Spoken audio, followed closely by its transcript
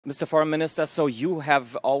Mr. Foreign Minister, so you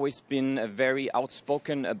have always been very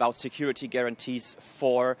outspoken about security guarantees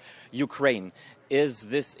for Ukraine. Is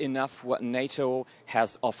this enough what NATO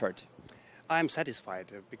has offered? I'm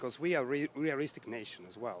satisfied because we are a realistic nation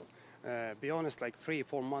as well. Be honest, like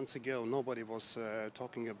 3-4 months ago, nobody was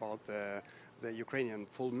talking about the Ukrainian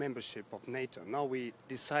full membership of NATO. Now we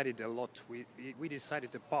decided a lot. We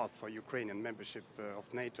decided the path for Ukrainian membership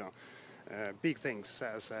of NATO. Big things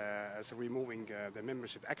as removing the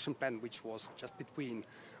membership action plan, which was just between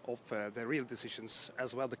of the real decisions,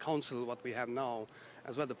 as well the council, what we have now,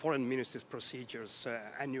 as well the foreign ministers' procedures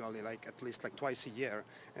annually, like at least like twice a year,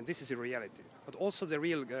 and this is a reality. But also the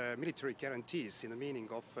real military guarantees in the meaning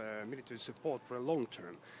of military support for a long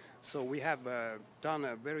term. So we have done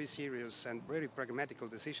a very serious and very pragmatical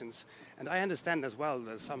decisions, and I understand as well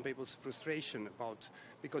some people's frustration about,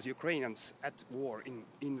 because Ukrainians at war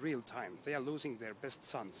in real time, they are losing their best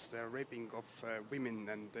sons, they are raping of women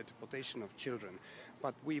and the deportation of children.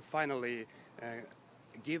 But we finally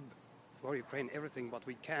give for Ukraine everything what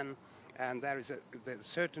we can, and there is a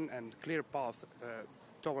certain and clear path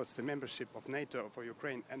towards the membership of NATO for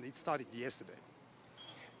Ukraine, and it started yesterday.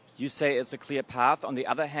 You say it's a clear path. On the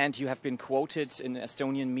other hand, you have been quoted in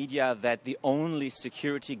Estonian media that the only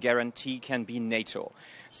security guarantee can be NATO.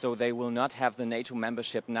 So they will not have the NATO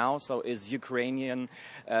membership now. So is Ukrainian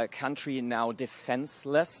country now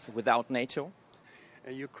defenseless without NATO?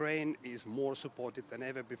 Ukraine is more supported than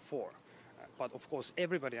ever before. But of course,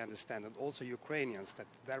 everybody understands, and also Ukrainians, that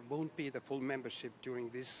there won't be the full membership during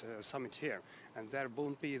this summit here, and there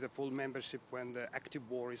won't be the full membership when the active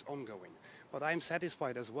war is ongoing. But I'm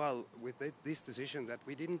satisfied as well with this decision that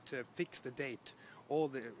we didn't fix the date or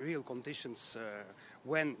the real conditions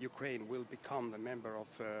when Ukraine will become a member of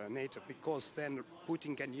NATO, because then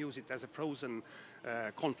Putin can use it as a frozen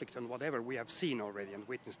conflict and whatever we have seen already and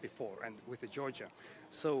witnessed before, and with Georgia.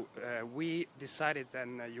 So we decided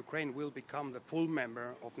then Ukraine will become the full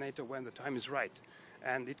member of NATO when the time is right,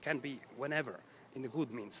 and it can be whenever in the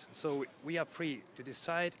good means. So we are free to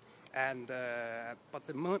decide. And but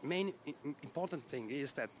the main important thing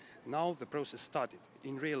is that now the process started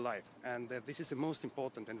in real life, and this is the most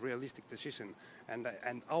important and realistic decision,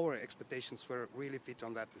 and our expectations were really fit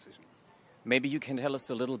on that decision. Maybe you can tell us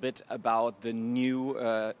a little bit about the new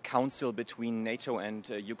council between NATO and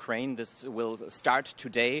Ukraine. This will start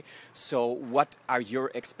today. So what are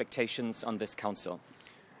your expectations on this council?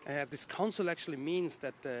 This council actually means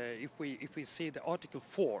that if we see the Article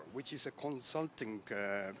 4, which is a consulting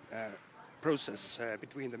process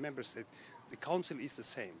between the member states, the council is the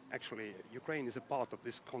same. Actually, Ukraine is a part of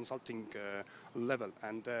this consulting level,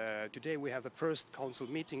 and today we have the first council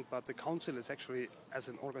meeting, but the council is actually as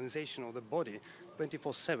an organization or the body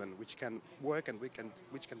 24/7, which can work and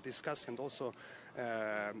which can discuss, and also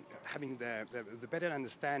having the better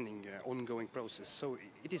understanding ongoing process. So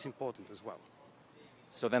it is important as well.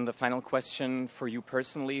 So then the final question for you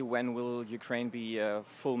personally, when will Ukraine be a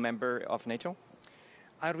full member of NATO?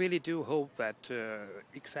 I really do hope that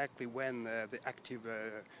exactly when the active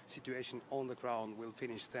situation on the ground will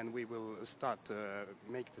finish, then we will start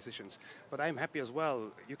make decisions. But I'm happy as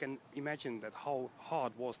well. You can imagine that how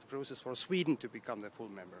hard was the process for Sweden to become the full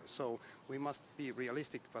member. So we must be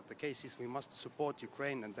realistic, but the case is we must support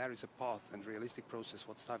Ukraine, and there is a path and realistic process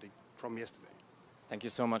what started from yesterday. Thank you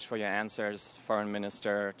so much for your answers, Foreign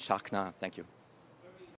Minister Tsahkna. Thank you.